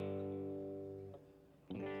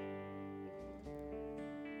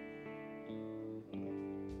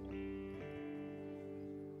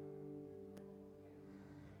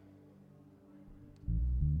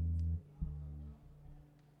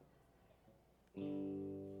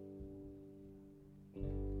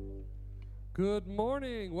Good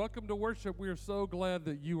morning. Welcome to worship. We are so glad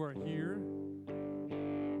that you are here.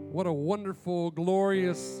 What a wonderful,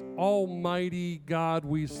 glorious, almighty God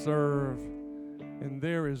we serve. And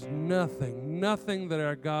there is nothing that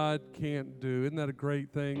our God can't do. Isn't that a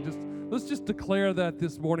great thing? Let's just declare that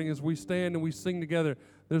this morning as we stand and we sing together.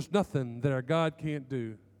 There's nothing that our God can't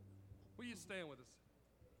do. Will you stand with us?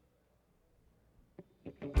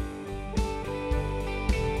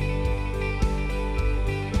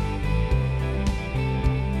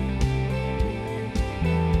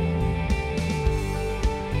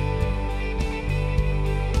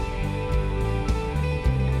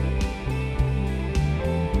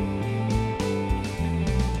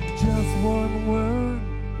 One word,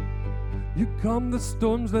 you calm the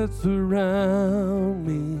storms that surround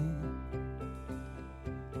me.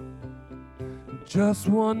 Just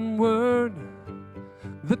one word,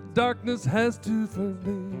 the darkness has to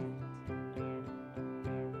flee.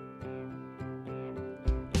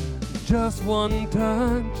 Just one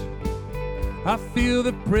touch, I feel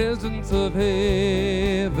the presence of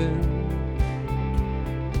heaven.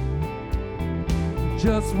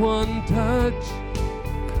 Just one touch,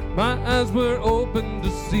 my eyes were open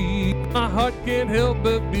to see. My heart can't help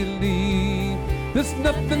but believe. There's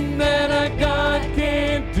nothing that our God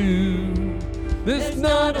can't do. There's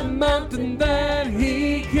not a mountain that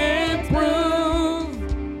He can't prove.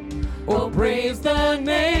 Oh, praise the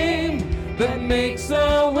name that makes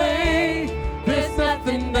a way. There's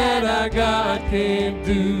nothing that our God can't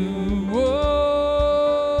do.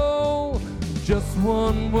 Oh, just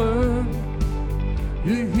one word,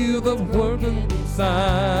 you heal the world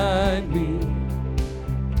inside me.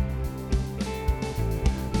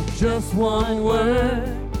 Just one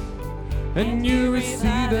word, and you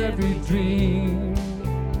receive every dream.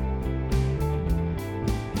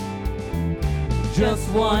 Just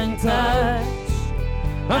one touch,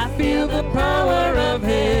 I feel the power of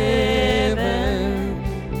heaven.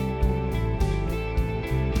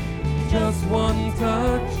 Just one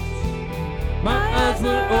touch, my eyes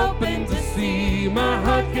were open to see. My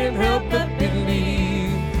heart can't help but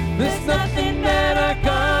believe. There's nothing that our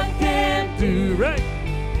God can't do, right?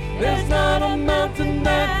 There's not a mountain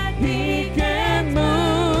that He can't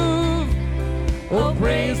move. Oh,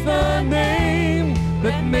 praise the name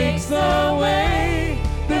that makes a way.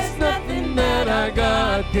 There's nothing that our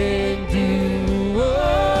God can't do.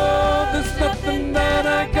 Oh, there's nothing that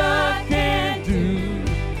our God can't do.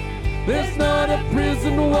 There's not a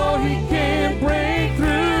prison wall He can't break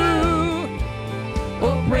through.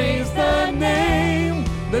 Oh, praise the name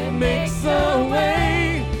that makes a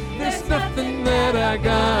way. There's nothing that our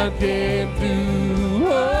God can't do.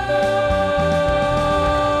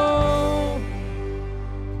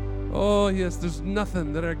 Oh, yes, there's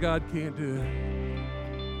nothing that our God can't do.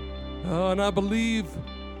 Oh, and I believe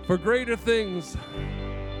for greater things.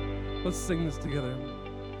 Let's sing this together.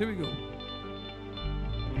 Here we go.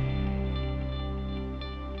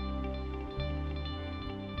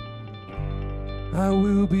 I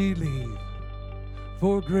will believe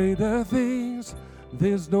for greater things.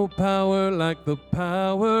 There's no power like the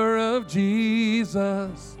power of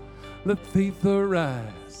Jesus. Let faith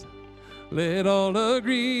arise. Let all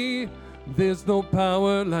agree. There's no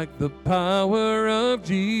power like the power of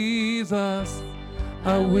Jesus.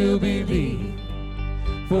 I will believe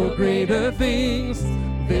for greater things.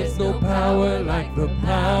 There's no power like the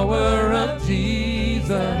power of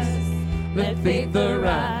Jesus. Let faith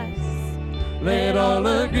arise. Let all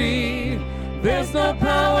agree, there's no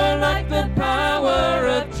power like the power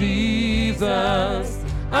of Jesus.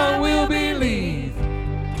 I will believe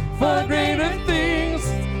for greater things.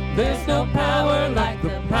 There's no power like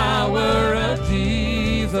the power of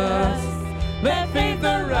Jesus. Let faith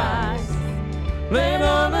arise. Let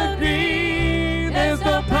all agree, there's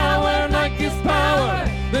no power like His power.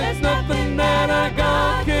 There's nothing that our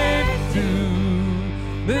God can't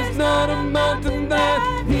do. There's not a mountain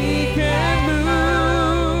that He can move.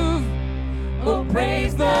 Oh,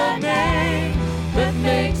 praise the name that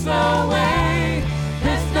makes a way.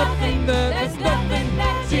 There's nothing that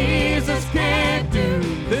Jesus can't do.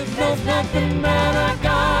 There's nothing that our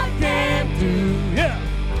God can't do. Yeah.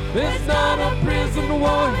 There's not a prison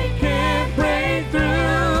wall He can't break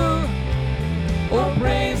through. Oh,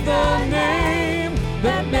 praise the name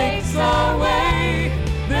that makes a way.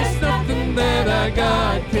 There's nothing that our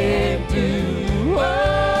God can't do. Oh,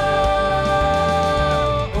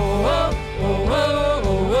 oh, oh, oh, oh, oh,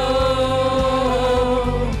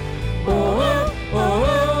 oh, oh, oh.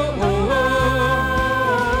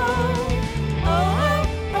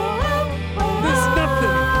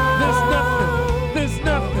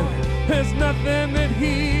 There's nothing that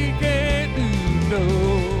He can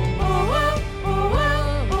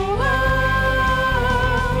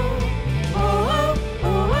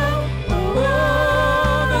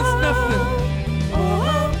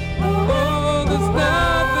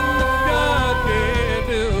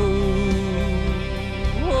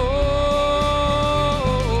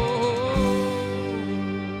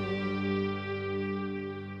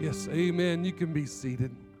Amen. You can be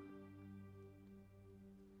seated.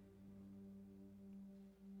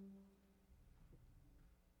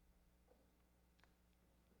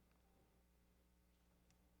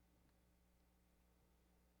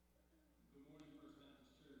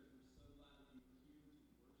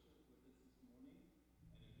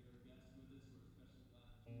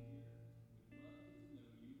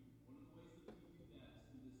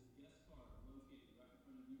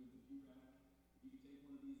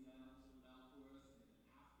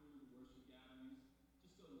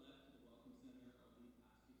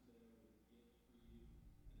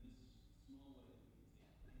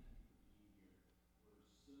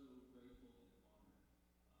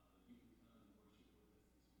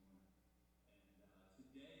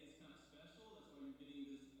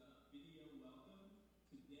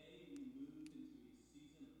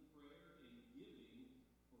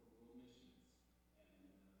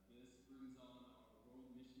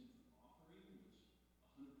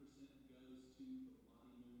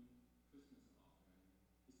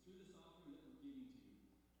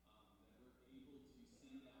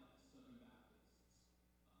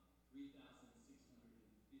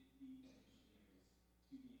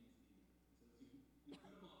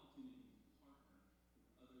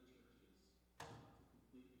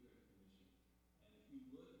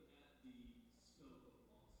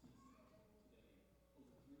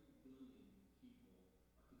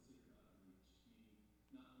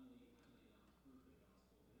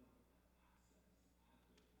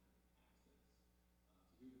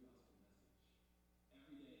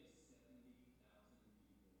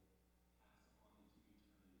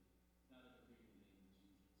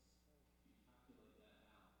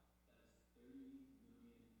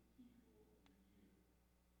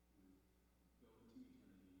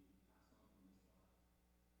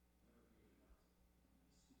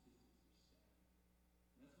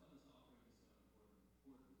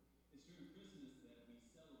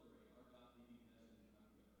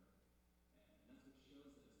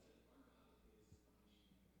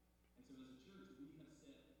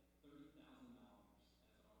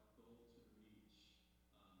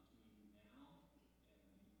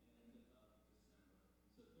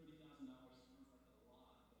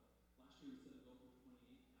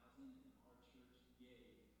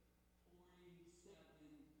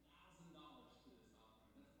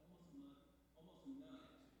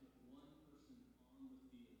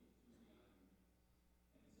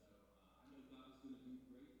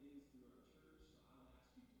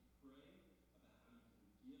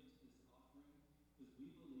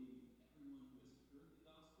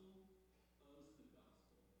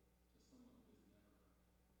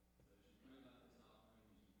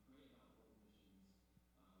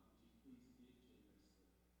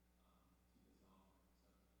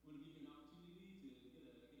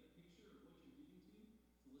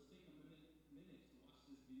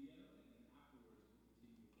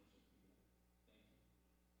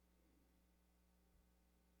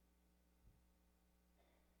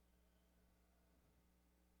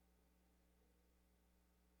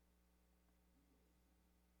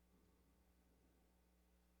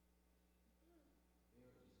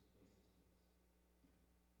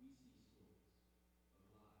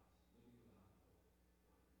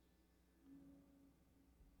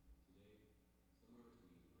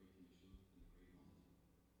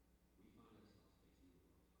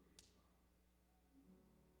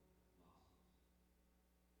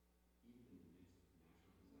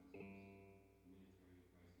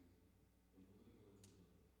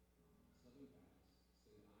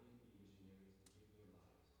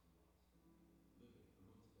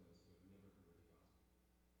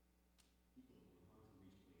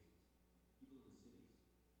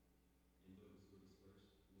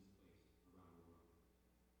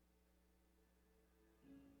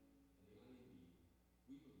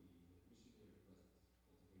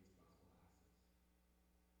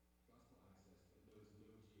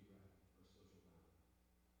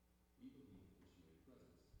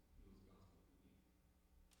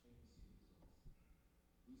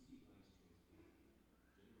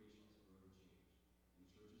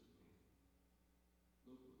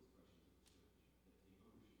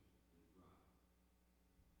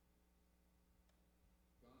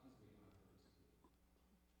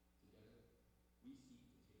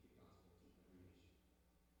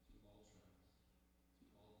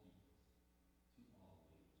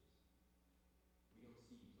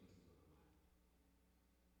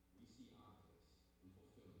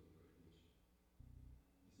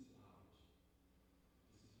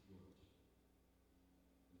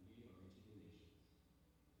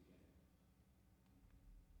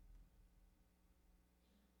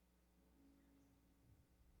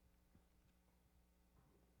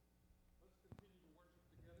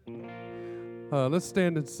 Let's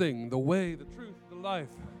stand and sing the way, the truth, the life.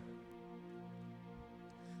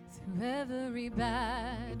 Through every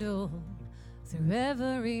battle, through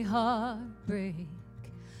every heartbreak,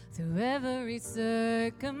 through every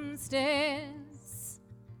circumstance,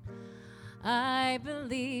 I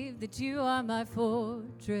believe that you are my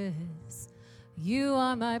fortress, you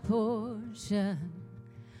are my portion,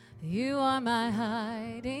 you are my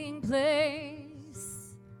hiding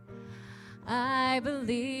place. I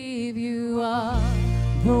believe you are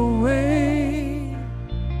the way,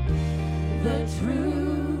 the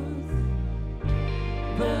truth,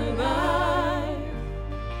 the life.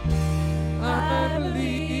 I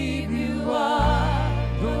believe you are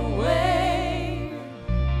the way,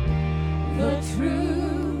 the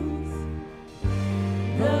truth,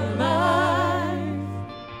 the life.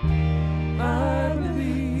 I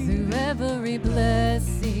believe. Through every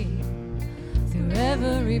blessing, through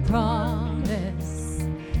every promise,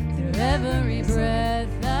 through every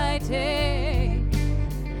breath I take,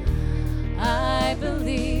 I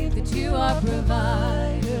believe that you are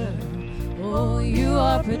provider, oh, you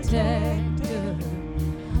are protector,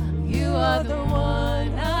 you are the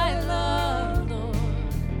one I love, Lord,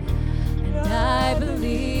 and I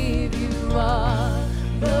believe you are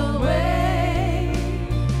the way,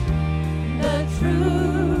 the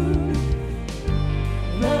truth,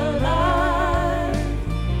 the life.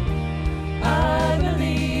 I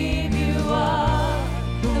believe you are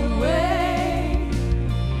the way,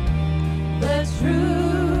 the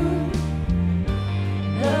truth,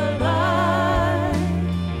 the life.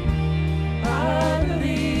 I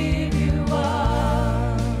believe you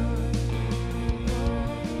are.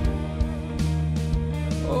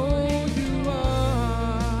 Oh, you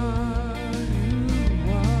are,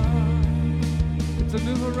 you are. It's a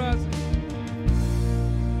new horizon.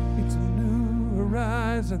 It's a new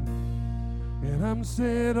horizon. And I'm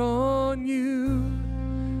set on you.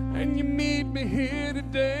 And you meet me here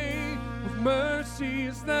today with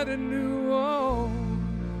mercies that are new. All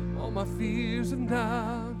my fears and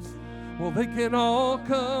doubts, well, they can all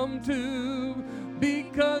come to,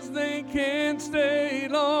 because they can't stay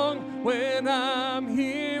long when I'm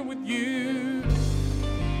here with you.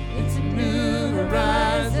 It's a new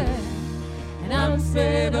horizon, and I'm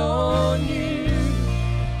set on you.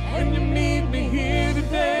 And you meet me here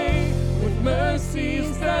today with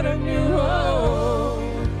mercies that are new.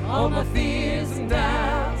 All my fears and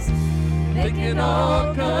doubts, They can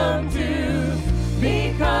all come to,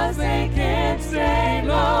 because they can't stay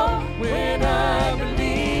long when I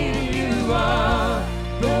believe you are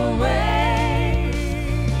the way,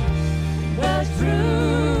 the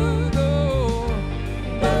truth,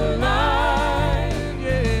 the life.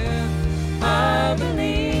 Yeah, I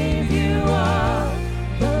believe you are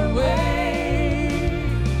the way,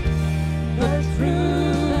 the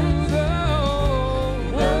truth,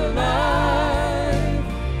 the life.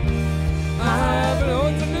 I believe. Oh,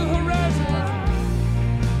 it's a new horizon.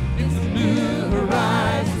 It's a new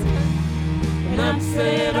horizon, and I'm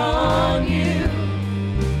set on you.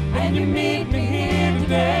 And you meet me here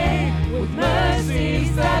today with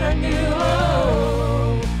mercies that are new.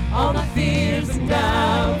 All my fears and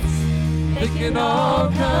doubts, they can all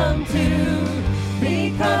come to,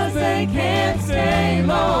 because they can't stay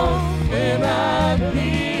long. And I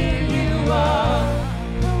believe you are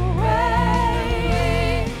the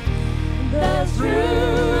way, the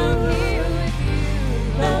truth, here with you,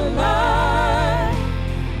 the life.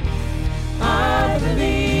 I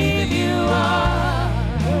believe you are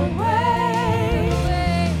the way,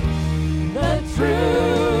 the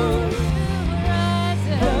truth,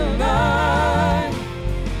 horizon. the life.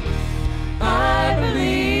 I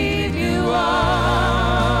believe you are.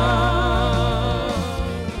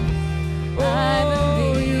 I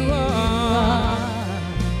believe you are.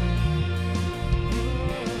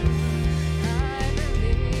 I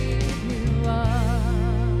believe you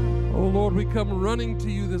are. Oh Lord, we come running to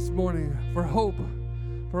you this morning for hope,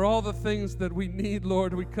 for all the things that we need,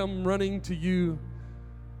 Lord. We come running to you.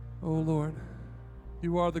 Oh Lord,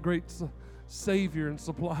 you are the great Savior and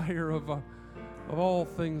supplier of all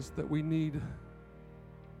things that we need.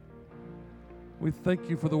 We thank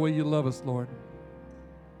you for the way you love us, Lord.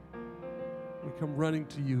 We come running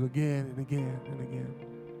to you again and again and again.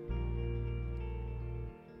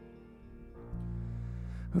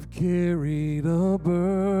 I've carried a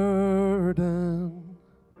burden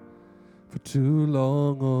for too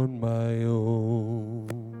long on my own.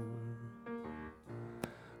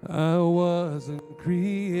 I wasn't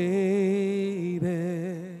created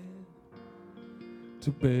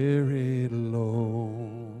to bear it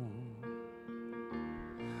alone.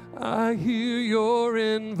 I I hear your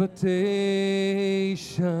invitation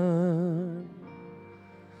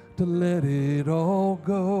to let it all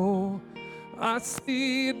go. I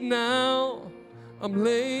see it now. I'm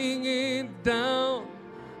laying it down,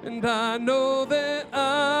 and I know that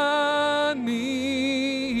I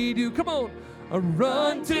need you. Come on. I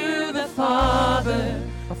run to the Father.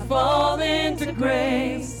 I fall into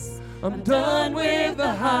grace. I'm done with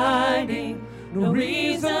the hiding. No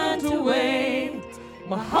reason to wait.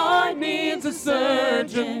 My heart needs a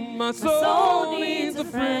surgeon. My soul needs a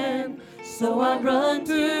friend. So I run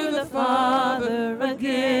to the Father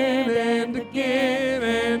again and again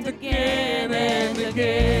and again and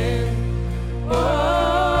again. Oh,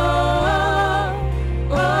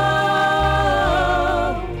 oh,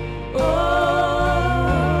 oh.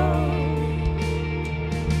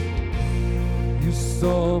 You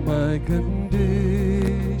saw my condition,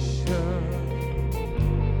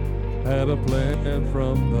 had a plan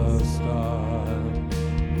from the start.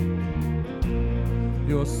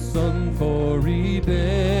 Your Son for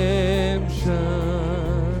redemption,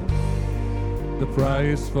 the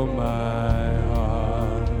price for my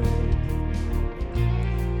heart.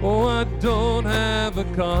 Oh, I don't have a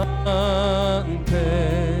context,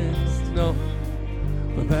 no,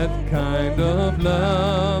 for that kind of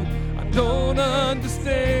love. I don't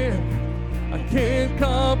understand, I can't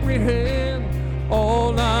comprehend.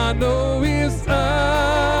 All I know is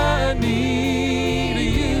I need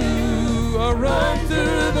you. I run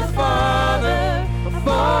to the Father, I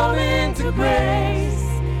fall into grace.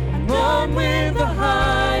 I run with the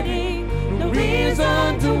hiding, no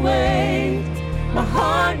reason to wait. My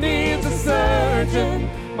heart needs a surgeon,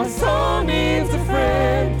 my soul needs a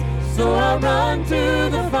friend. So I run to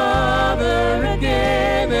the Father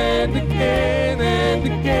again and again and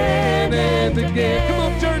again and again. Come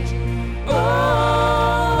on, church. Oh,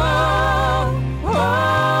 oh, oh,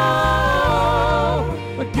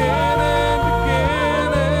 again and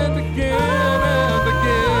again and again and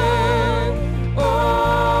again. Oh,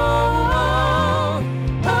 oh,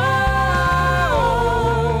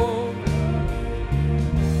 oh.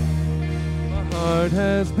 My heart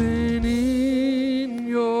has been in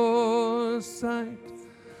your sight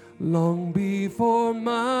long before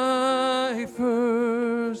my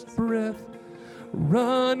first breath.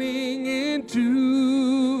 Running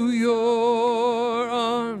into your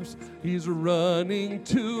arms, he's running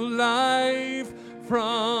to life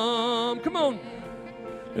from, come on.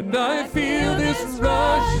 And I feel this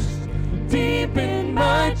rush deep in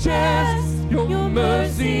my chest. Your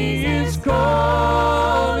mercy is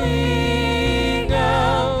calling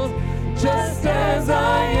out. Just as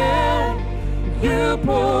I am, you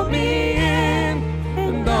pull me in,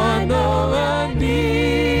 and I know I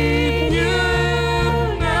need you.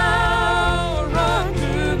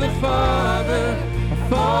 Father, I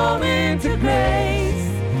fall into grace.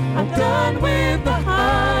 I'm done with the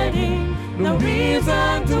hiding, no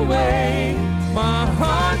reason to wait. My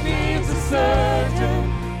heart needs a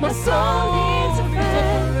surgeon, my soul needs a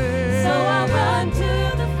friend. So I run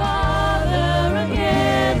to the Father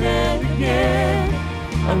again and again.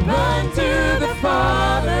 I run to the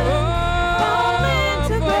Father, fall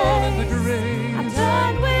into grace. I'm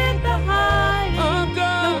done with the hiding,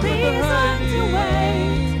 no reason to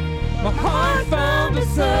wait. My heart found a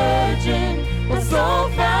surgeon, my soul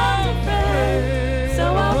found a friend. So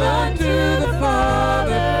I run to the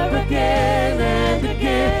Father again and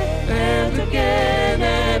again and again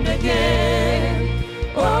and again.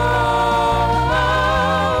 Oh,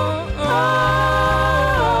 oh, oh,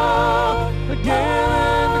 again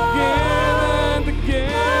and again and again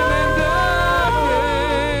and again.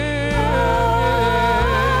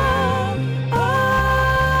 Oh,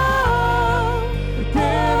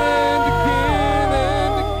 again.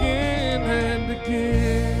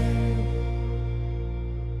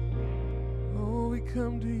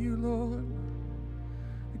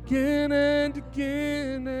 Again and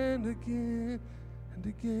again and again and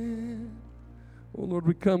again. Oh Lord,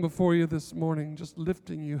 we come before you this morning just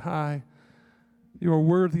lifting you high. You are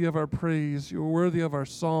worthy of our praise. You are worthy of our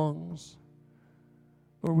songs.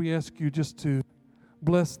 Lord, we ask you just to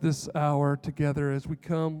bless this hour together as we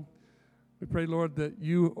come. We pray, Lord, that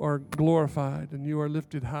you are glorified and you are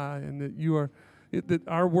lifted high, and that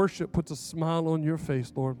our worship puts a smile on your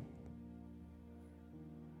face, Lord.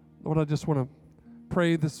 Lord, I just want to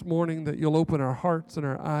pray this morning that you'll open our hearts and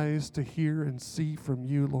our eyes to hear and see from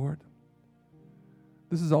you, Lord.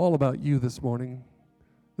 This is all about you this morning.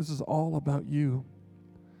 This is all about you.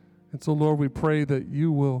 And so, Lord, we pray that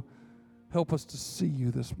you will help us to see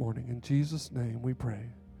you this morning. In Jesus' name we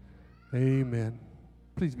pray. Amen.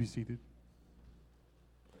 Please be seated.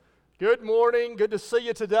 Good morning. Good to see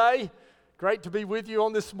you today. Great to be with you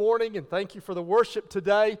on this morning, and thank you for the worship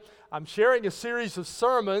today. I'm sharing a series of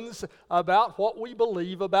sermons about what we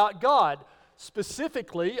believe about God,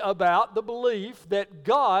 specifically about the belief that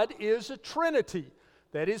God is a Trinity.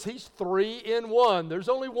 That is, He's three in one. There's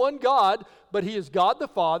only one God, but He is God the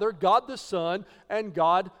Father, God the Son, and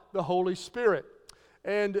God the Holy Spirit.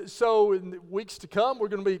 And so in the weeks to come, we're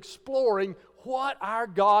going to be exploring what our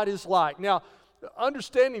God is like. Now,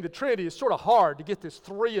 understanding the Trinity is sort of hard to get this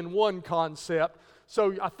three-in-one concept.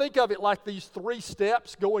 So I think of it like these three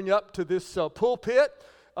steps going up to this pulpit.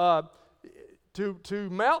 To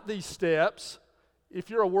mount these steps, if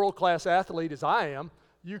you're a world-class athlete as I am,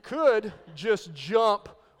 you could just jump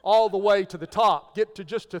all the way to the top, get to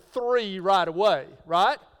just to three right away,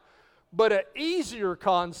 right? But an easier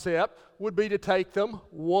concept would be to take them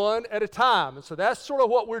one at a time. And so that's sort of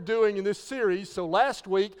what we're doing in this series. So last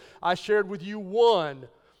week, I shared with you one.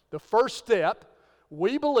 The first step,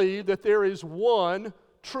 we believe that there is one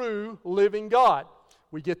true living God.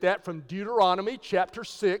 We get that from Deuteronomy chapter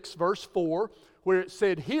 6, verse 4, where it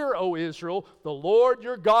said, "Hear, O Israel, the Lord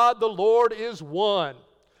your God, the Lord is one."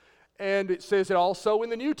 And it says it also in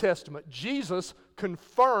the New Testament. Jesus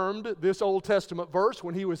confirmed this Old Testament verse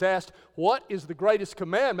when He was asked, what is the greatest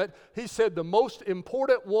commandment? He said, the most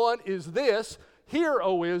important one is this, "Hear,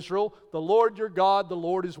 O Israel, the Lord your God, the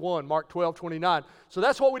Lord is one." Mark 12:29. So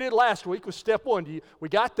that's what we did last week with step one. We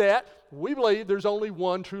got that. We believe there's only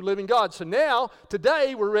one true living God. So now,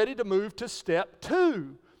 today, we're ready to move to step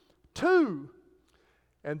two.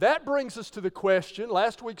 And that brings us to the question.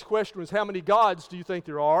 Last week's question was, how many gods do you think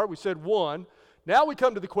there are? We said one. Now we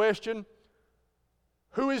come to the question,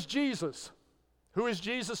 who is Jesus? Who is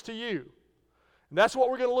Jesus to you? And that's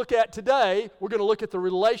what we're going to look at today. We're going to look at the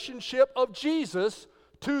relationship of Jesus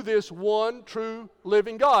to this one true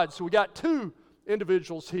living God. So we got two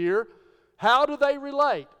individuals here. How do they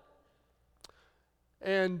relate?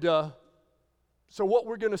 And so what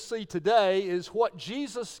we're going to see today is what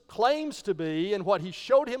Jesus claims to be and what He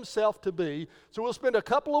showed Himself to be. So we'll spend a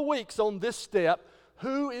couple of weeks on this step.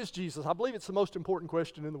 Who is Jesus? I believe it's the most important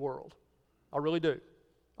question in the world. I really do.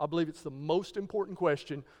 I believe it's the most important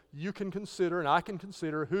question you can consider and I can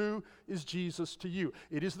consider. Who is Jesus to you?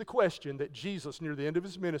 It is the question that Jesus, near the end of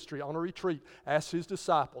His ministry on a retreat, asked His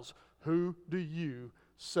disciples, who do you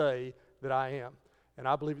say that I am? And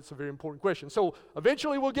I believe it's a very important question. So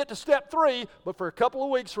eventually we'll get to step three, but for a couple of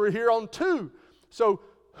weeks we're here on two. So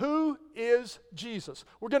who is Jesus?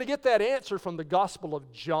 We're going to get that answer from the Gospel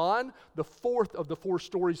of John. The fourth of the four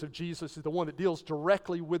stories of Jesus is the one that deals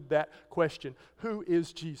directly with that question. Who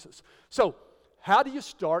is Jesus? So how do you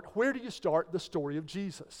start? Where do you start the story of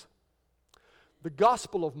Jesus? The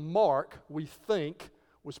Gospel of Mark, we think,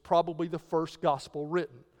 was probably the first gospel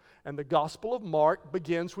written. And the Gospel of Mark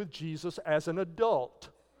begins with Jesus as an adult.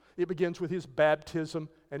 It begins with His baptism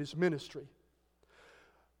and His ministry.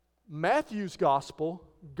 Matthew's Gospel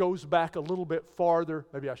goes back a little bit farther.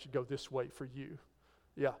 Maybe I should go this way for you.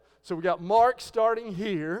 Yeah. So we got Mark starting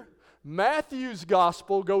here. Matthew's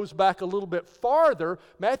Gospel goes back a little bit farther.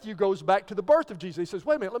 Matthew goes back to the birth of Jesus. He says,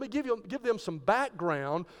 wait a minute, let me give them some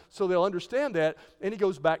background so they'll understand that. And he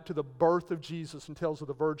goes back to the birth of Jesus and tells of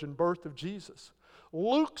the virgin birth of Jesus.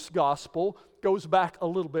 Luke's Gospel goes back a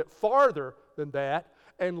little bit farther than that,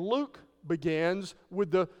 and Luke begins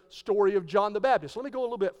with the story of John the Baptist. Let me go a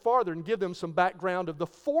little bit farther and give them some background of the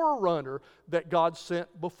forerunner that God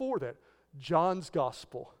sent before that. John's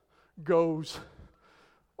Gospel goes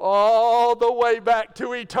all the way back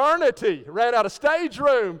to eternity. Ran out of stage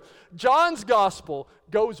room. John's Gospel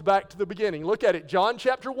goes back to the beginning. Look at it. John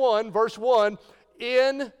chapter 1, verse 1.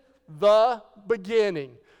 In the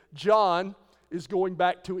beginning. John is going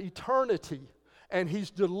back to eternity, and he's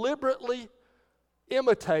deliberately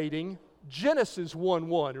imitating Genesis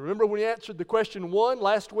 1:1. Remember when we answered the question 1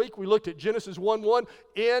 last week, we looked at Genesis 1:1.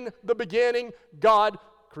 In the beginning, God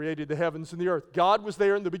created the heavens and the earth. God was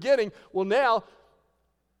there in the beginning. Well, now,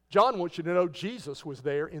 John wants you to know Jesus was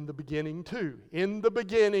there in the beginning too. In the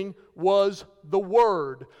beginning was the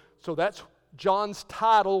Word. So that's John's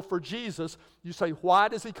title for Jesus. You say, why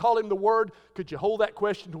does he call Him the Word? Could you hold that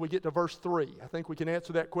question until we get to verse 3? I think we can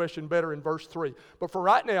answer that question better in verse 3. But for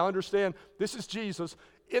right now, understand, this is Jesus.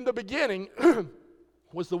 In the beginning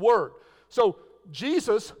was the Word. So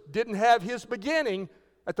Jesus didn't have His beginning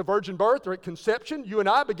at the virgin birth or at conception. You and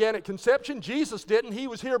I began at conception. Jesus didn't. He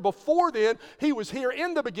was here before then. He was here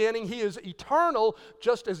in the beginning. He is eternal,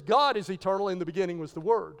 just as God is eternal. In the beginning was the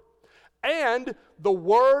Word. And the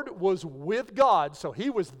Word was with God. So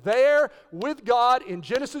He was there with God in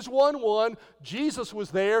Genesis 1:1. Jesus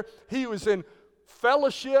was there. He was in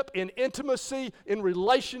fellowship, in intimacy, in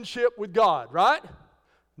relationship with God, right?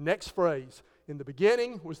 Next phrase. In the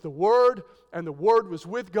beginning was the Word, and the Word was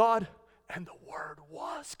with God, and the Word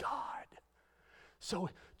was God. So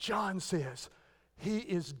John says, He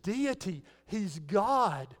is deity. He's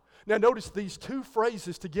God. Now notice these two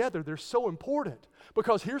phrases together. They're so important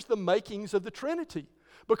because here's the makings of the Trinity.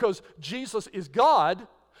 Because Jesus is God,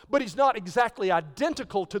 but He's not exactly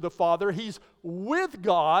identical to the Father. He's with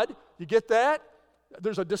God. You get that?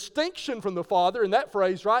 There's a distinction from the Father in that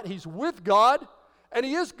phrase, right? He's with God, and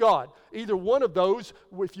He is God. Either one of those,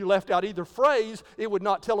 if you left out either phrase, it would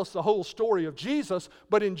not tell us the whole story of Jesus.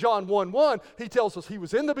 But in John 1:1, He tells us He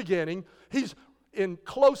was in the beginning. He's in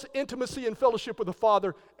close intimacy and fellowship with the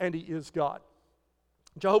Father, and He is God.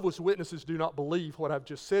 Jehovah's Witnesses do not believe what I've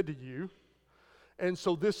just said to you. And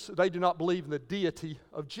so they do not believe in the deity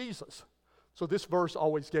of Jesus. So this verse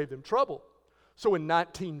always gave them trouble. So in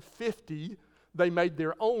 1950, they made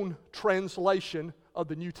their own translation of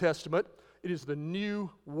the New Testament. It is the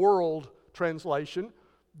New World Translation.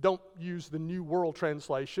 Don't use the New World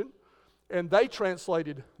Translation. And they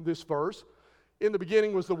translated this verse. In the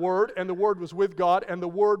beginning was the Word, and the Word was with God, and the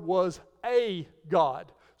Word was a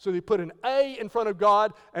God. So they put an A in front of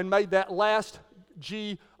God and made that last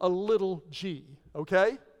G a little g.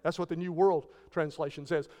 Okay? That's what the New World Translation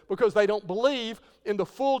says. Because they don't believe in the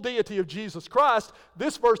full deity of Jesus Christ,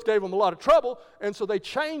 this verse gave them a lot of trouble, and so they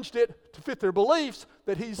changed it to fit their beliefs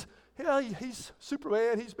that He's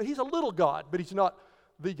Superman, he's a little God, but He's not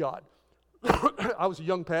the God. I was a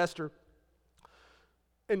young pastor,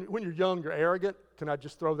 and when you're young, you're arrogant. Can I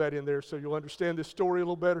just throw that in there so you'll understand this story a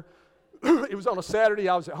little better? It was on a Saturday.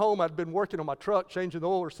 I was at home. I'd been working on my truck, changing the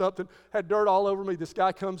oil or something. Had dirt all over me. This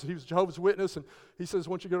guy comes. He was a Jehovah's Witness, and he says,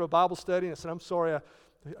 "Why don't you go to a Bible study?" And I said, "I'm sorry, I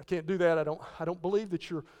can't do that. I don't believe that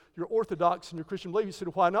you're orthodox in your Christian belief." He said,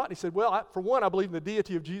 "Why not?" And he said, "Well, for one, I believe in the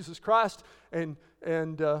deity of Jesus Christ, and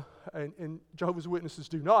Jehovah's Witnesses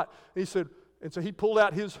do not." And he said, and so he pulled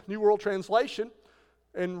out his New World Translation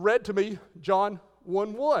and read to me John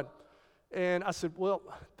 1:1. And I said, "Well,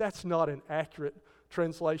 that's not an accurate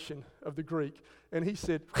translation of the Greek." And he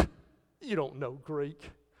said, "You don't know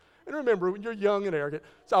Greek." And remember, when you're young and arrogant,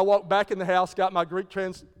 so I walked back in the house, got my Greek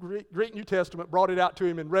New Testament, brought it out to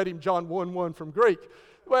him, and read him John 1:1 from Greek.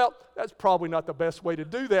 Well, that's probably not the best way to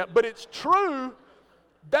do that, but it's true.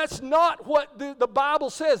 That's not what the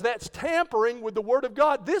Bible says. That's tampering with the Word of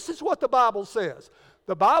God. This is what the Bible says.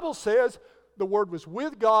 The Bible says the Word was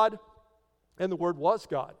with God, and the Word was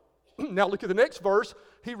God. Now look at the next verse.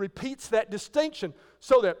 He repeats that distinction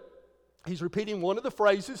so that he's repeating one of the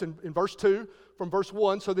phrases in verse 2 from verse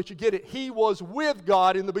 1 so that you get it. He was with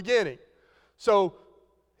God in the beginning. So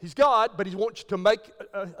He's God, but He wants you to make,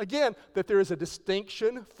 again, that there is a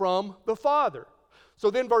distinction from the Father. So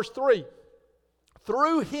then verse 3,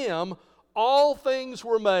 through Him all things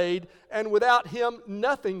were made, and without Him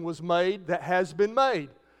nothing was made that has been made.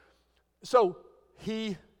 So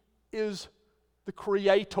He is the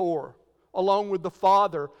Creator along with the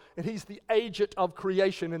Father, and He's the agent of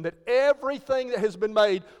creation, and that everything that has been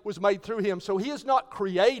made was made through Him. So He is not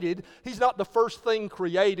created. He's not the first thing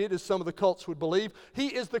created, as some of the cults would believe. He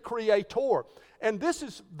is the Creator. And this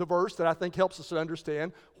is the verse that I think helps us to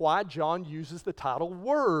understand why John uses the title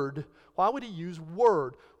Word. Why would he use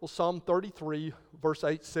Word? Well, Psalm 33, verse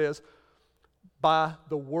 8 says, "By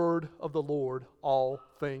the word of the Lord all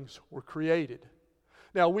things were created."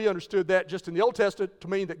 Now, we understood that just in the Old Testament to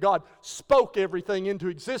mean that God spoke everything into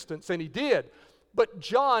existence, and He did. But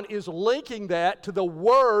John is linking that to the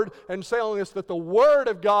Word and telling us that the Word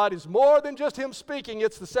of God is more than just Him speaking.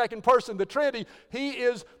 It's the second person, the Trinity. He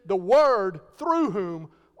is the Word through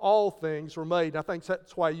whom all things were made. And I think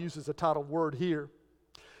that's why he uses the title Word here.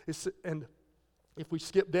 And if we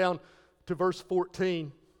skip down to verse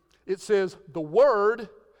 14, it says, "The Word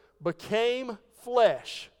became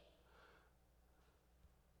flesh."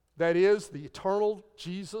 That is, the eternal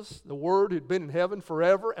Jesus, the Word who had been in heaven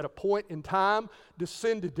forever, at a point in time,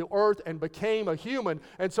 descended to earth and became a human.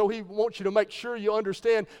 And so He wants you to make sure you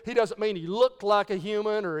understand, He doesn't mean He looked like a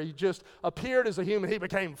human or He just appeared as a human. He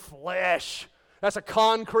became flesh. That's a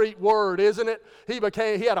concrete word, isn't it? He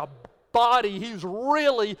had a body. He was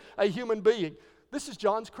really a human being. This is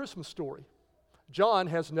John's Christmas story. John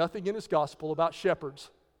has nothing in his gospel about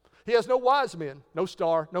shepherds. He has no wise men, no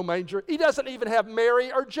star, no manger. He doesn't even have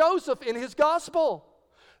Mary or Joseph in his gospel.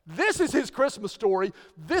 This is his Christmas story.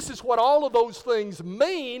 This is what all of those things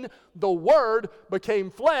mean. The Word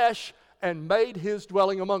became flesh and made his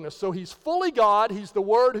dwelling among us. So he's fully God. He's the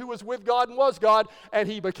Word who was with God and was God, and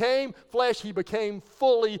he became flesh. He became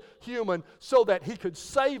fully human so that he could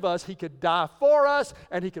save us, he could die for us,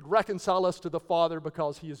 and he could reconcile us to the Father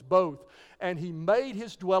because he is both. And he made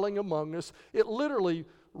his dwelling among us. It literally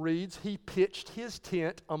reads, he pitched his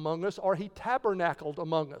tent among us, or he tabernacled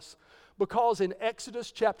among us. Because in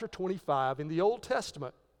Exodus chapter 25, in the Old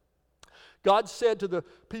Testament, God said to the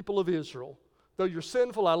people of Israel, though you're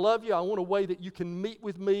sinful, I love you. I want a way that you can meet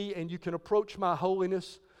with me and you can approach my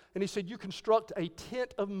holiness. And he said, you construct a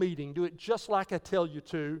tent of meeting. Do it just like I tell you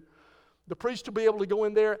to. The priest will be able to go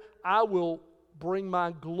in there. I will bring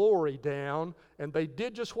my glory down. And they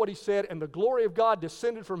did just what he said, and the glory of God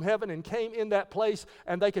descended from heaven and came in that place,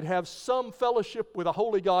 and they could have some fellowship with a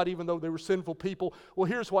holy God even though they were sinful people. Well,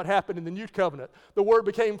 here's what happened in the New Covenant. The Word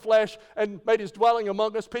became flesh and made his dwelling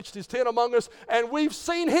among us, pitched his tent among us, and we've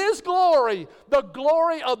seen his glory, the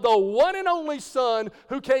glory of the one and only Son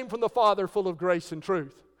who came from the Father, full of grace and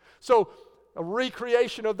truth. So, a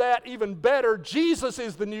recreation of that, even better, Jesus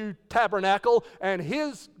is the new tabernacle, and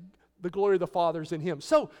the glory of the Father is in him.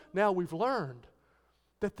 So, now we've learned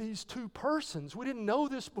that these two persons, we didn't know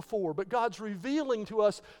this before, but God's revealing to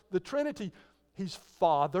us the Trinity. He's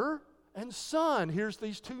Father and Son. Here's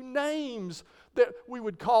these two names that we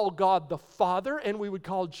would call God the Father and we would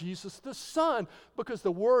call Jesus the Son, because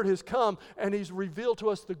the Word has come and he's revealed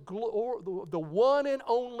to us the one and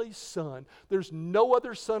only Son. There's no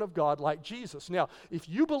other Son of God like Jesus. Now, if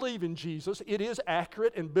you believe in Jesus, it is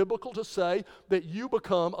accurate and biblical to say that you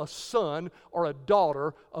become a son or a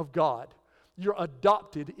daughter of God. You're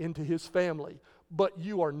adopted into his family. But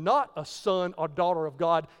you are not a son or daughter of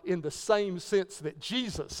God in the same sense that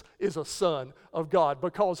Jesus is a son of God,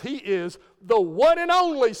 because he is the one and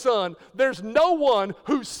only Son. There's no one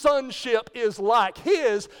whose sonship is like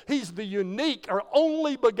his. He's the unique or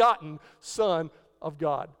only begotten Son of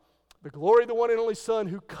God. The glory of the one and only Son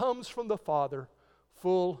who comes from the Father,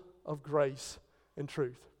 full of grace and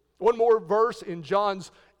truth. One more verse in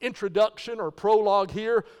John's introduction or prologue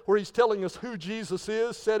here, where he's telling us who Jesus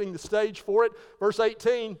is, setting the stage for it. Verse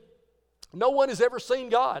 18, no one has ever seen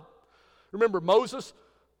God. Remember, Moses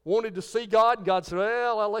wanted to see God, and God said,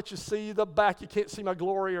 well, I'll let you see the back. You can't see my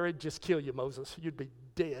glory, or it'd just kill you, Moses. You'd be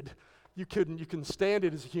dead. You couldn't stand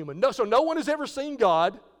it as a human. No, so no one has ever seen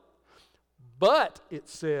God, but it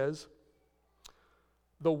says,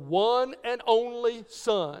 the one and only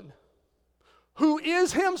Son, who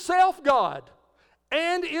is himself God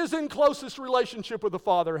and is in closest relationship with the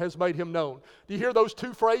Father, has made him known. Do you hear those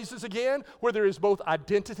two phrases again, where there is both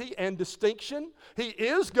identity and distinction? He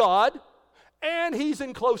is God, and he's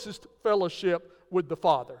in closest fellowship with the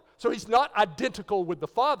Father. So he's not identical with the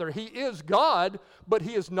Father. He is God, but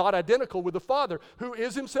he is not identical with the Father, who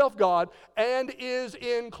is himself God and is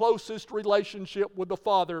in closest relationship with the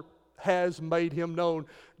Father, has made him known.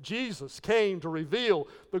 Jesus came to reveal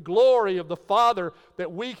the glory of the Father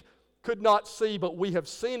that we could not see, but we have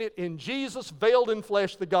seen it in Jesus, veiled in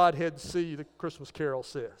flesh, the Godhead see, the Christmas carol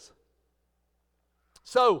says.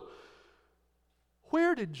 So,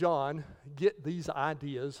 where did John get these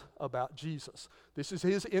ideas about Jesus? This is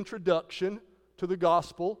his introduction to the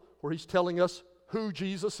gospel, where he's telling us who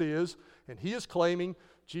Jesus is, and he is claiming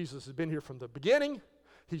Jesus has been here from the beginning.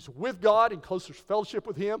 He's with God in closer fellowship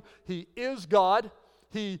with him. He is God.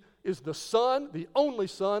 He is the Son, the only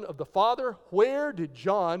Son of the Father. Where did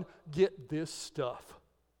John get this stuff?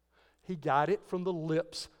 He got it from the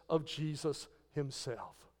lips of Jesus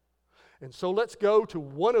himself. And so let's go to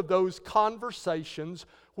one of those conversations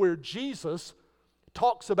where Jesus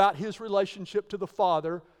talks about his relationship to the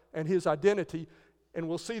Father and his identity, and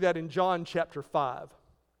we'll see that in John chapter 5.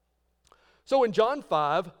 So in John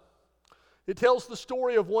 5, it tells the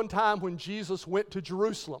story of one time when Jesus went to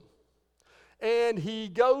Jerusalem. And he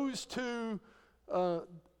goes to a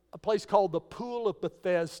place called the Pool of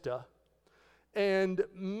Bethesda. And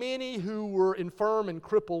many who were infirm and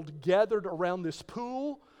crippled gathered around this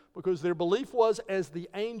pool, because their belief was, as the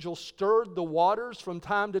angel stirred the waters from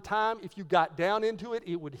time to time, if you got down into it,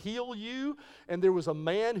 it would heal you. And there was a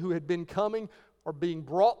man who had been coming or being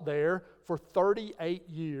brought there for 38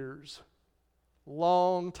 years.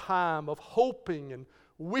 Long time of hoping and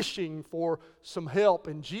wishing for some help.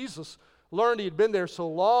 And Jesus learned he had been there so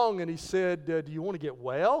long, and he said, do you want to get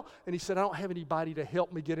well? And he said, I don't have anybody to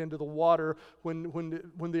help me get into the water.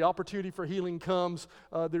 When the opportunity for healing comes,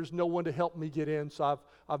 there's no one to help me get in, so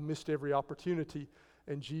I've missed every opportunity.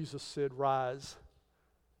 And Jesus said, rise,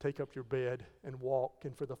 take up your bed, and walk.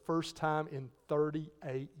 And for the first time in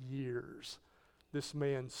 38 years, this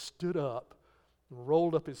man stood up,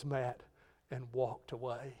 rolled up his mat, and walked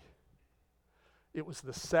away. It was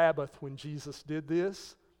the Sabbath when Jesus did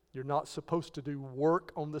this. You're not supposed to do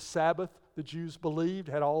work on the Sabbath, the Jews believed,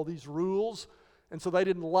 had all these rules. And so they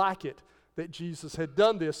didn't like it that Jesus had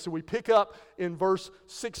done this. So we pick up in verse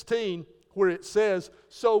 16 where it says,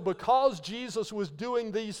 "So because Jesus was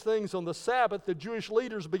doing these things on the Sabbath, the Jewish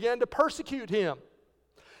leaders began to persecute him.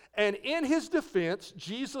 And in his defense,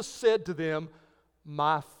 Jesus said to them,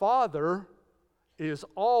 'My Father is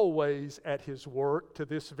always at his work to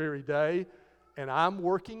this very day, and I'm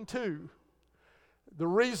working too.'" The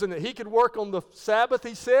reason that he could work on the Sabbath,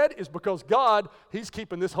 he said, is because God, he's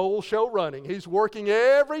keeping this whole show running. He's working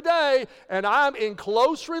every day, and I'm in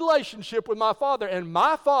close relationship with my Father, and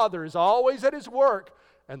my Father is always at his work,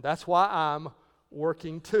 and that's why I'm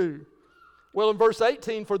working too. Well, in verse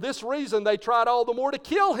 18, for this reason they tried all the more to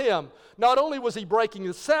kill him. Not only was he breaking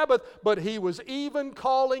the Sabbath, but he was even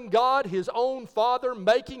calling God his own Father,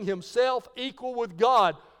 making himself equal with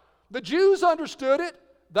God. The Jews understood it.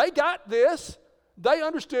 They got this. They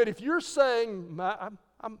understood if you're saying,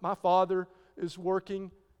 my Father is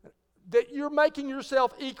working, that you're making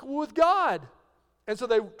yourself equal with God. And so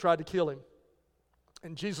they tried to kill him.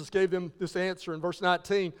 And Jesus gave them this answer in verse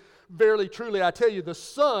 19. "Verily, truly, I tell you, the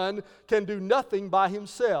Son can do nothing by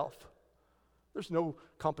himself." There's no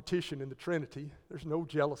competition in the Trinity. There's no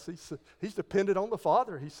jealousy. He's dependent on the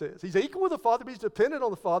Father, he says. He's equal with the Father, but he's dependent on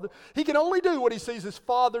the Father. He can only do what he sees his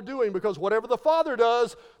Father doing, because whatever the Father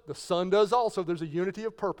does, the Son does also. There's a unity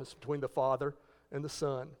of purpose between the Father and the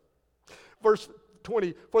Son. Verse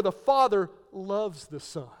 20, "For the Father loves the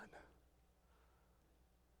Son."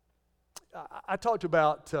 I talked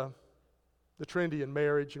about the Trinity and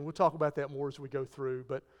marriage, and we'll talk about that more as we go through,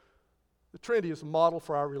 but the Trinity is a model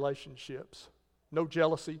for our relationships. No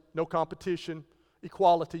jealousy, no competition,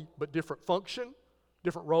 equality, but different function,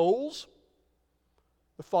 different roles.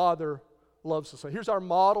 The Father loves the Son. Here's our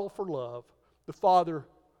model for love. The Father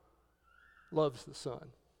loves the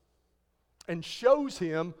Son and shows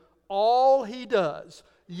him all he does.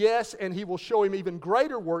 Yes, and he will show him even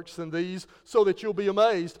greater works than these, so that you'll be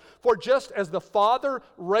amazed. For just as the Father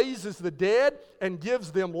raises the dead and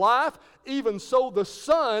gives them life, even so the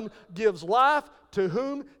Son gives life to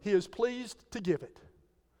whom he is pleased to give it.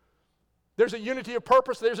 There's a unity of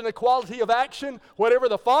purpose. There's an equality of action. Whatever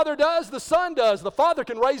the Father does, the Son does. The Father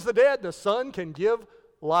can raise the dead. The Son can give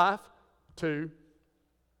life to.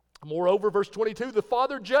 Moreover, verse 22, the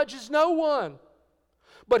Father judges no one,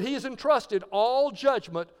 but he has entrusted all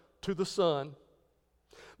judgment to the Son,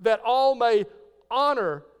 that all may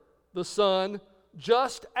honor the Son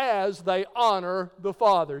just as they honor the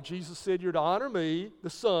Father. Jesus said, you're to honor me, the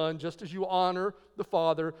Son, just as you honor the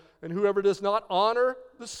Father. And whoever does not honor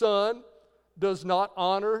the Son does not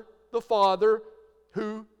honor the Father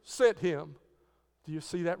who sent him. Do you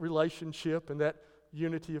see that relationship and that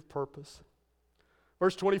unity of purpose?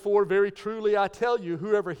 Verse 24, very truly I tell you,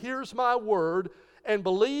 whoever hears my word and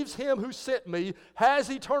believes him who sent me has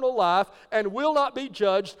eternal life and will not be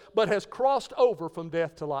judged, but has crossed over from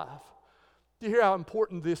death to life. Do you hear how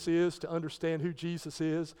important this is to understand who Jesus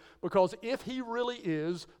is? Because if he really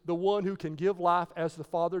is the one who can give life as the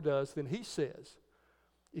Father does, then he says,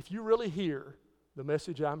 if you really hear the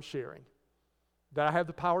message I'm sharing, that I have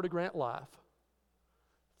the power to grant life,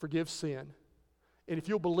 forgive sin, and if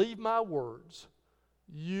you'll believe my words,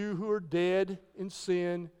 you who are dead in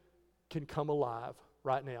sin can come alive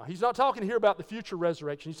right now. He's not talking here about the future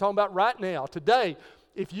resurrection. He's talking about right now, today.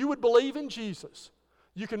 If you would believe in Jesus,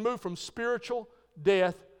 you can move from spiritual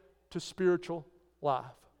death to spiritual life.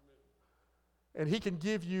 And he can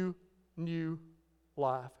give you new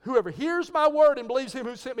life. Whoever hears my word and believes him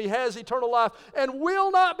who sent me has eternal life and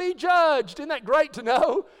will not be judged. Isn't that great to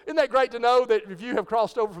know? Isn't that great to know that if you have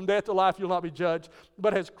crossed over from death to life, you'll not be judged,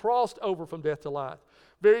 but has crossed over from death to life?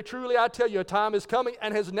 Very truly, I tell you, a time is coming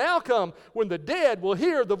and has now come when the dead will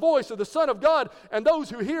hear the voice of the Son of God, and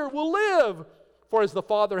those who hear will live. For as the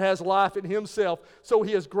Father has life in himself, so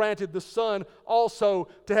he has granted the Son also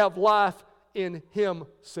to have life in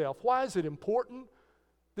himself. Why is it important?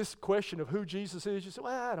 This question of who Jesus is, you say,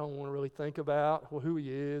 well, I don't want to really think about who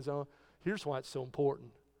he is. Here's why it's so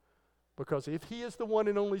important. Because if he is the one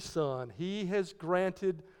and only Son, he has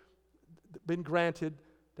been granted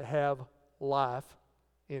to have life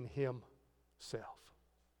in himself.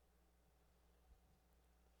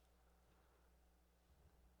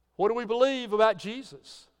 What do we believe about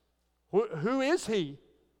Jesus? Who is he?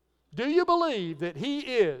 Do you believe that he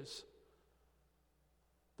is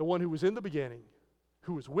the one who was in the beginning,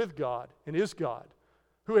 who was with God and is God,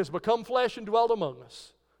 who has become flesh and dwelt among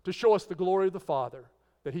us to show us the glory of the Father,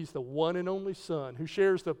 that he's the one and only Son who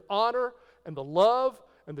shares the honor and the love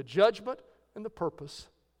and the judgment and the purpose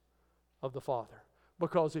of the Father?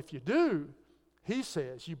 Because if you do, he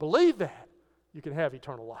says, you believe that, you can have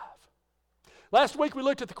eternal life. Last week we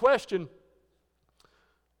looked at the question,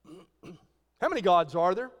 how many gods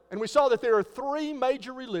are there? And we saw that there are three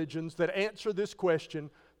major religions that answer this question.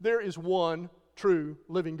 There is one true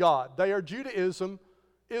living God. They are Judaism,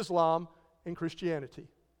 Islam, and Christianity.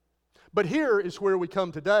 But here is where we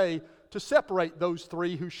come today to separate those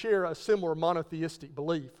three who share a similar monotheistic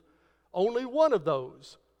belief. Only one of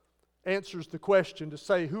those answers the question to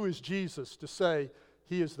say, who is Jesus? To say,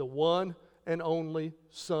 he is the one and only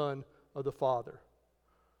Son of the Father.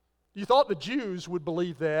 You thought the Jews would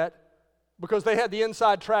believe that because they had the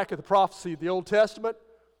inside track of the prophecy of the Old Testament.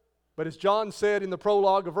 But as John said in the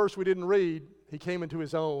prologue, a verse we didn't read, he came into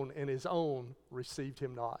his own, and his own received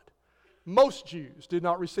him not. Most Jews did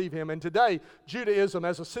not receive him, and today Judaism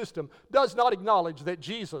as a system does not acknowledge that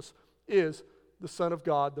Jesus is the Son of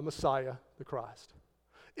God, the Messiah, the Christ.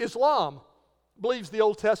 Islam believes the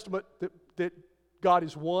Old Testament that God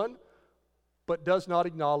is one, but does not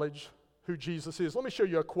acknowledge who Jesus is. Let me show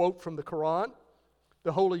you a quote from the Quran,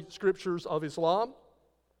 the holy scriptures of Islam.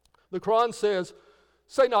 The Quran says,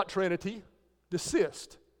 "Say not Trinity,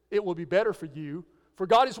 desist. It will be better for you. For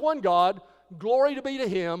God is one God, glory to be to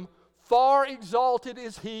him. Far exalted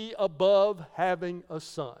is he above having a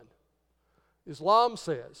son." Islam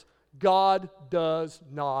says, God does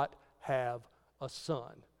not have a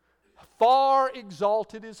son. Far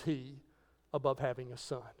exalted is he above having a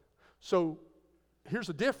son. So here's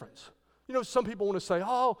the difference. You know, some people want to say,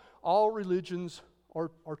 oh, all religions are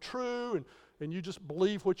true and you just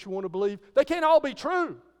believe what you want to believe. They can't all be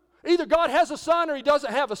true. Either God has a son or he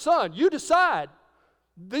doesn't have a son. You decide.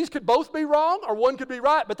 These could both be wrong or one could be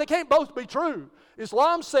right, but they can't both be true.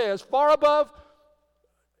 Islam says, far above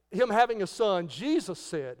him having a son, Jesus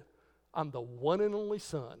said, I'm the one and only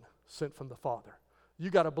Son sent from the Father. You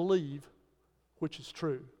got to believe which is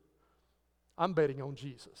true. I'm betting on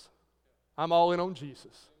Jesus. I'm all in on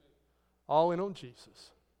Jesus. All in on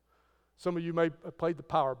Jesus. Some of you may have played the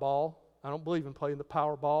Powerball. I don't believe in playing the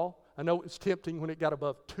Powerball. I know it's tempting when it got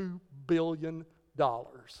above $2 billion,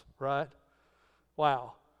 right?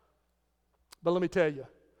 Wow. But let me tell you,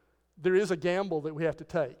 there is a gamble that we have to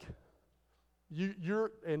take.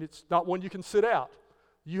 And it's not one you can sit out.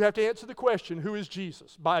 You have to answer the question, who is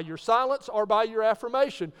Jesus? By your silence or by your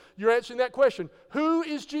affirmation, you're answering that question. Who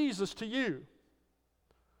is Jesus to you?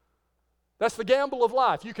 That's the gamble of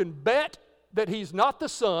life. You can bet that he's not the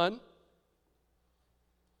Son,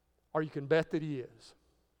 or you can bet that he is.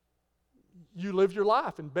 You live your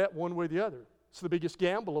life and bet one way or the other. It's the biggest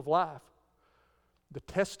gamble of life. The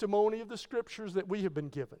testimony of the Scriptures that we have been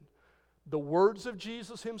given, the words of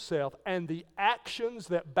Jesus himself, and the actions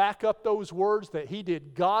that back up those words that he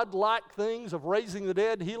did God-like things of raising the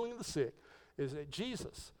dead and healing the sick, is that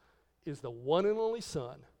Jesus is the one and only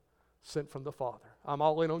Son sent from the Father. I'm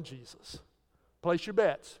all in on Jesus. Place your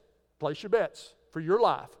bets. Place your bets for your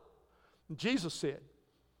life. And Jesus said,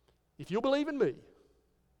 if you'll believe in me,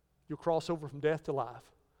 you'll cross over from death to life.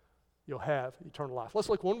 You'll have eternal life. Let's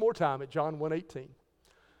look one more time at John 1:18.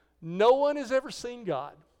 No one has ever seen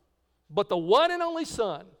God, but the one and only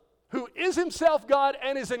Son, who is himself God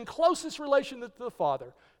and is in closest relation to the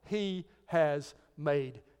Father, he has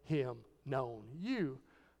made him known. You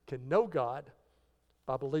can know God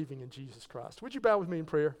by believing in Jesus Christ. Would you bow with me in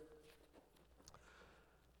prayer?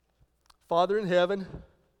 Father in heaven,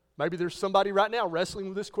 maybe there's somebody right now wrestling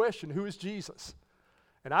with this question, who is Jesus?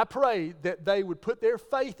 And I pray that they would put their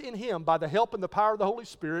faith in him by the help and the power of the Holy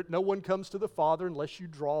Spirit. No one comes to the Father unless you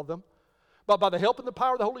draw them. But by the help and the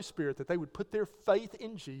power of the Holy Spirit, that they would put their faith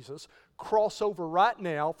in Jesus, cross over right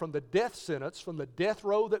now from the death sentence, from the death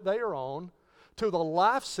row that they are on, to the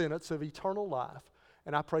life sentence of eternal life.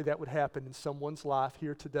 And I pray that would happen in someone's life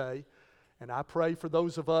here today. And I pray for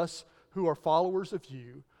those of us who are followers of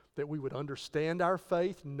you, that we would understand our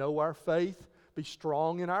faith, know our faith, be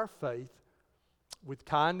strong in our faith. With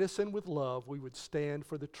kindness and with love, we would stand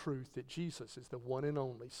for the truth that Jesus is the one and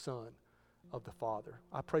only Son of the Father.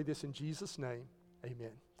 I pray this in Jesus' name.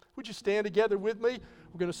 Amen. Would you stand together with me?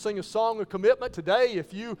 We're going to sing a song of commitment today.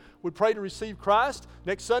 If you would pray to receive Christ,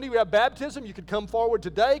 next Sunday we have baptism. You could come forward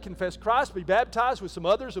today, confess Christ, be baptized with some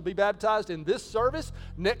others who will be baptized in this service.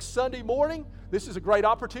 Next Sunday morning, this is a great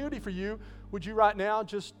opportunity for you. Would you right now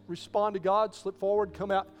just respond to God, slip forward,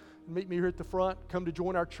 come out and meet me here at the front, come to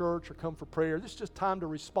join our church or come for prayer. This is just time to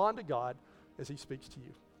respond to God as he speaks to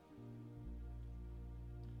you.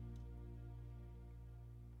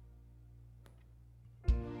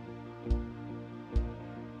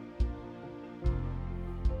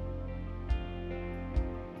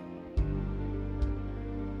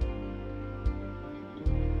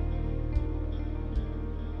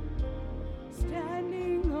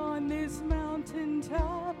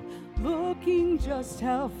 mountaintop, looking just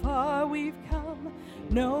how far we've come,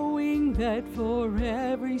 knowing that for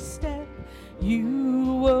every step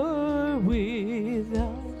you were with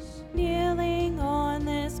us. Kneeling on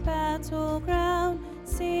this battleground,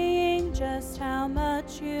 seeing just how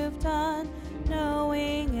much you've done,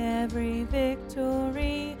 knowing every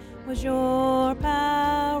victory was your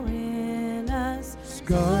power in us.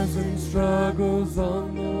 Scars and struggles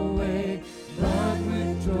on the way, but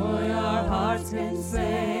with joy our hearts can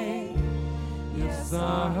say, yes,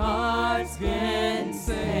 our hearts can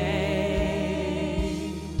say.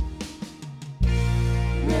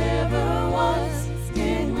 Never once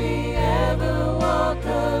did we ever walk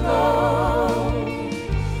alone.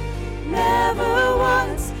 Never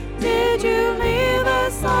once did you leave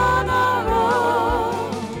us on our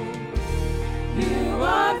own. You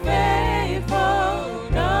are faithful,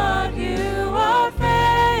 God, you are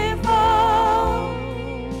faithful.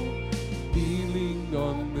 Kneeling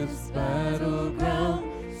on this battleground,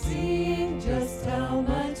 Seeing just how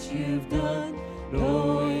much you've done,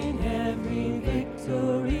 knowing every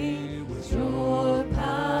victory was your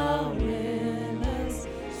power in us.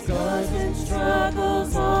 Scars and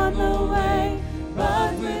struggles on the way,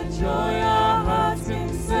 but with joy our hearts can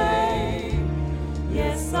say,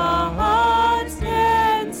 yes, our hearts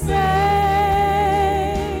can say.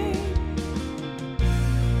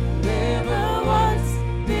 Never once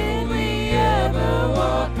did we ever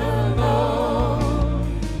walk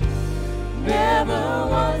alone. Never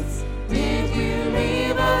once did you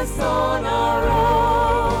leave us on our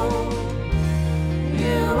own.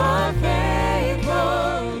 You are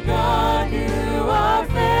faithful, God, you are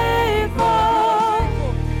faithful.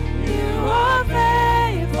 You are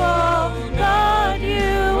faithful, God,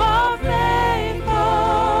 you are faithful.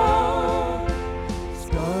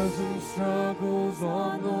 scars and struggles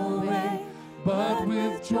on the way, but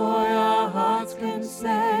with joy our hearts can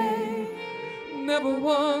say, never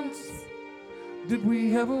once did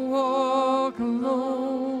we ever walk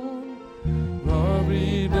alone.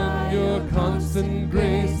 Gloried in your constant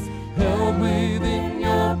grace, held within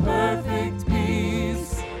your perfect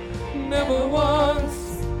peace. Never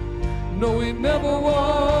once, no, we never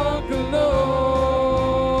walk alone.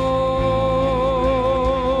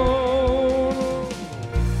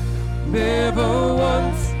 Never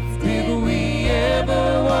once did we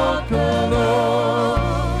ever walk alone.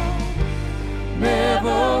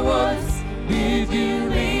 Never once did you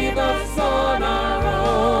leave us on our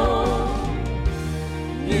own.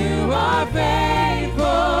 You are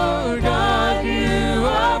faithful, God, you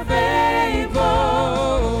are faithful.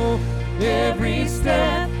 Every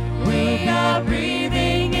step we are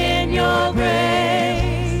breathing in your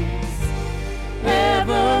grace.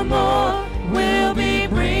 Evermore we'll be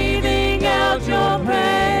breathing out your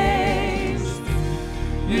praise.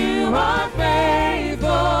 You are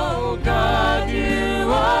faithful, God, you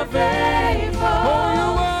are faithful.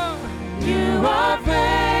 Oh, you are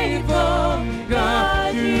faithful,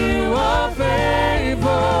 God, you are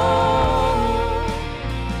faithful.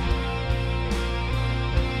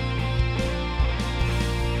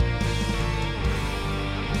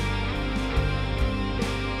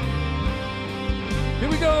 Here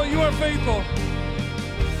we go, you are faithful.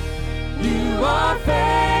 You are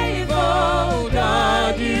faithful,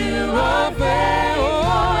 God, you are faithful.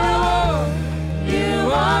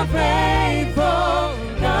 You are faithful,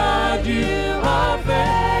 God, you are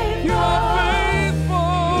faithful. You are faithful.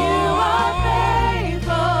 You are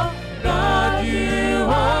faithful, God, you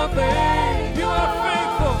are faithful. You are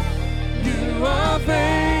faithful. You are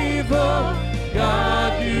faithful,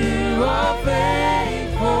 God, you are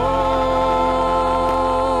faithful.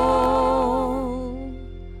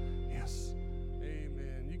 Yes.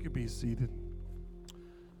 Amen. You can be seated.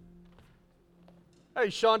 Hey,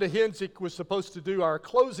 Shonda Hensick was supposed to do our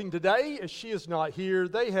closing today. As she is not here,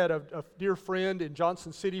 they had a dear friend in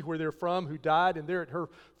Johnson City, where they're from, who died, and they're at her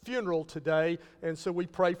funeral today, and so we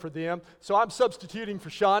pray for them. So I'm substituting for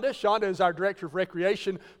Shonda. Shonda is our Director of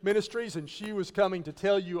Recreation Ministries, and she was coming to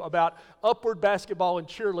tell you about Upward Basketball and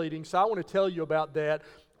Cheerleading, so I want to tell you about that.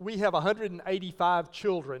 We have 185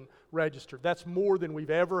 children registered. That's more than we've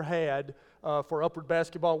ever had for Upward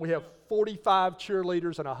Basketball. We have 45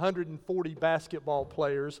 cheerleaders and 140 basketball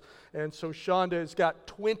players. And so Shonda has got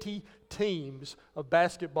 20 teams of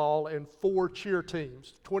basketball and 4 cheer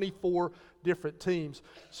teams, 24 different teams.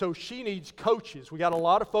 So she needs coaches. We got a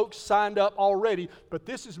lot of folks signed up already, but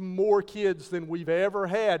this is more kids than we've ever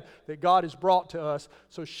had that God has brought to us.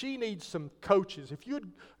 So she needs some coaches. If you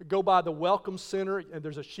would go by the Welcome Center, and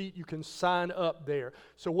there's a sheet you can sign up there.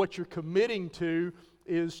 So what you're committing to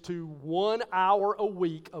is to 1 hour a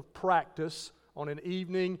week of practice on an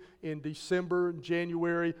evening in December and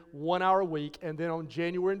January, 1 hour a week, and then on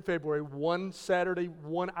January and February, 1 Saturday,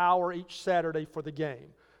 1 hour each Saturday for the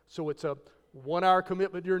game. So it's a 1 hour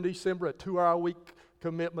commitment during December, a 2 hour a week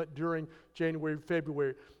commitment during January and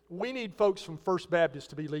February. We need folks from First Baptist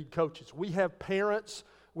to be lead coaches. We have parents,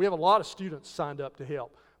 we have a lot of students signed up to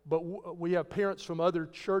help, but we have parents from other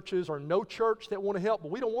churches or no church that want to help,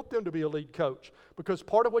 but we don't want them to be a lead coach, because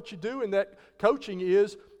part of what you do in that coaching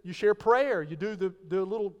is you share prayer. You do the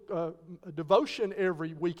little devotion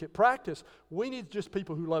every week at practice. We need just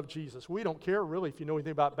people who love Jesus. We don't care really if you know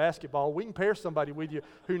anything about basketball. We can pair somebody with you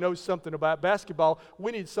who knows something about basketball.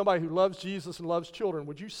 We need somebody who loves Jesus and loves children.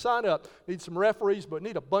 Would you sign up? Need some referees, but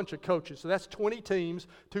need a bunch of coaches. So that's 20 teams,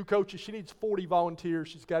 2 coaches. She needs 40 volunteers.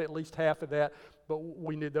 She's got at least half of that, but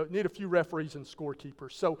we need a few referees and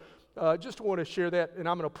scorekeepers. So just want to share that, and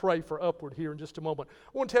I'm going to pray for Upward here in just a moment.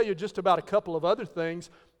 I want to tell you just about a couple of other things.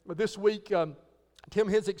 This week, Tim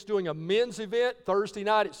Hensick's doing a men's event Thursday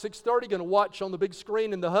night at 6:30. Going to watch on the big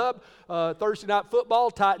screen in the hub. Thursday night football,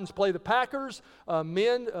 Titans play the Packers.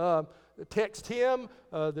 Men, text him.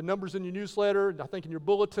 The number's in your newsletter, I think in your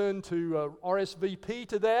bulletin, to RSVP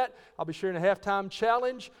to that. I'll be sharing a halftime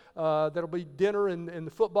challenge. That'll be dinner and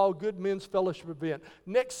the football Good Men's Fellowship event.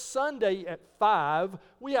 Next Sunday at 5,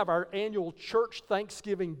 we have our annual church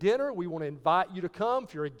Thanksgiving dinner. We want to invite you to come.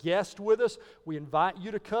 If you're a guest with us, we invite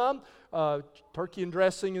you to come. Turkey and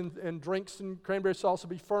dressing and drinks and cranberry sauce will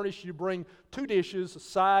be furnished. You bring 2 dishes, a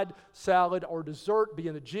side, salad, or dessert. Be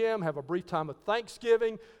in the gym, have a brief time of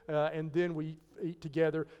Thanksgiving, and then we eat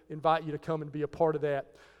together. Invite you to come and be a part of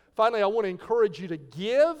that. Finally, I want to encourage you to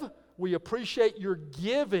give. We appreciate your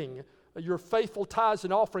giving. Your faithful tithes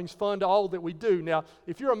and offerings fund all that we do. Now,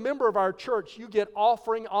 if you're a member of our church, you get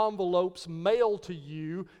offering envelopes mailed to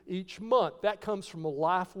you each month. That comes from a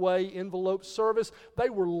Lifeway envelope service. They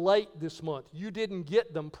were late this month. You didn't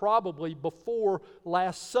get them probably before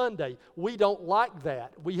last Sunday. We don't like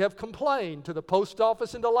that. We have complained to the post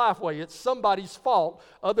office and to Lifeway. It's somebody's fault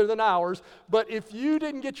other than ours. But if you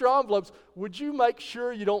didn't get your envelopes, would you make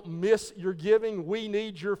sure you don't miss your giving? We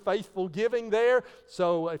need your faithful giving there.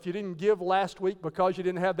 So if you didn't give last week because you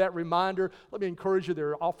didn't have that reminder, let me encourage you. There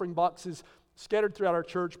are offering boxes scattered throughout our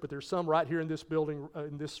church, but there's some right here in this building,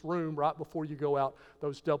 in this room, right before you go out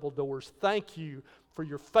those double doors. Thank you for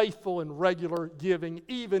your faithful and regular giving,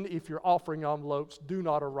 even if your offering envelopes do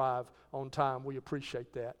not arrive on time. We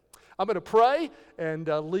appreciate that. I'm going to pray and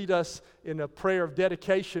lead us in a prayer of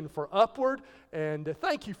dedication for Upward. And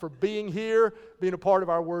thank you for being here, being a part of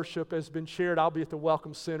our worship. As has been shared, I'll be at the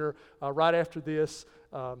Welcome Center right after this.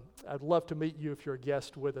 I'd love to meet you if you're a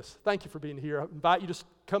guest with us. Thank you for being here. I invite you to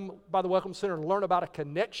come by the Welcome Center and learn about a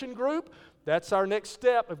connection group. That's our next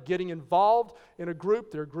step of getting involved in a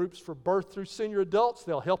group. There are groups for birth through senior adults.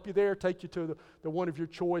 They'll help you there, take you to the one of your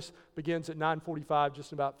choice. Begins at 9:45,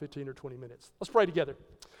 just in about 15 or 20 minutes. Let's pray together.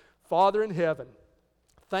 Father in heaven,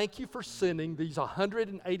 thank you for sending these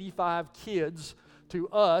 185 kids to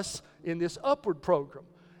us in this Upward program.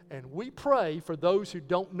 And we pray for those who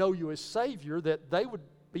don't know you as Savior that they would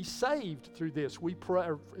be saved through this. We pray,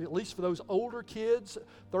 at least for those older kids,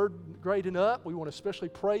 3rd grade and up, we want to especially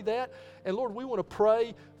pray that. And Lord, we want to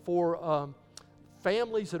pray for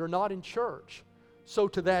families that are not in church. So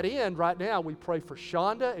to that end, right now, we pray for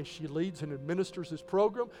Shonda as she leads and administers this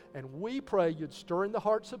program, and we pray you'd stir in the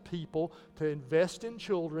hearts of people to invest in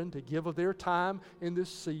children, to give of their time in this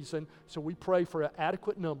season. So we pray for an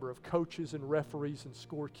adequate number of coaches and referees and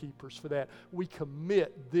scorekeepers for that. We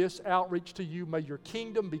commit this outreach to you. May your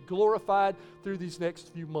kingdom be glorified through these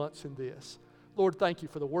next few months in this. Lord, thank you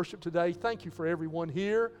for the worship today. Thank you for everyone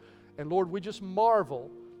here. And Lord, we just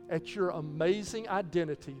marvel at your amazing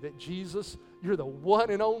identity that Jesus, you're the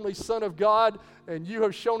one and only Son of God, and you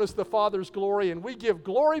have shown us the Father's glory, and we give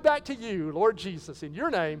glory back to you, Lord Jesus. In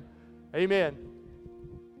your name, amen.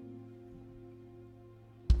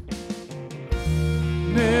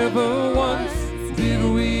 Never once did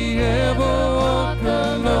we ever walk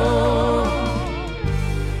alone.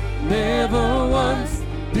 Never once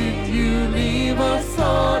did you leave us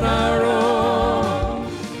on our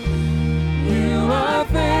own. You are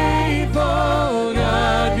faithful,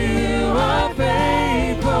 God, you are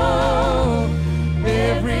faithful.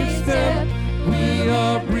 Every step we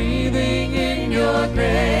are breathing in your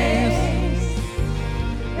grace.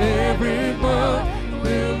 Every breath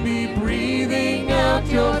we'll be breathing out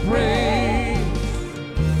your praise.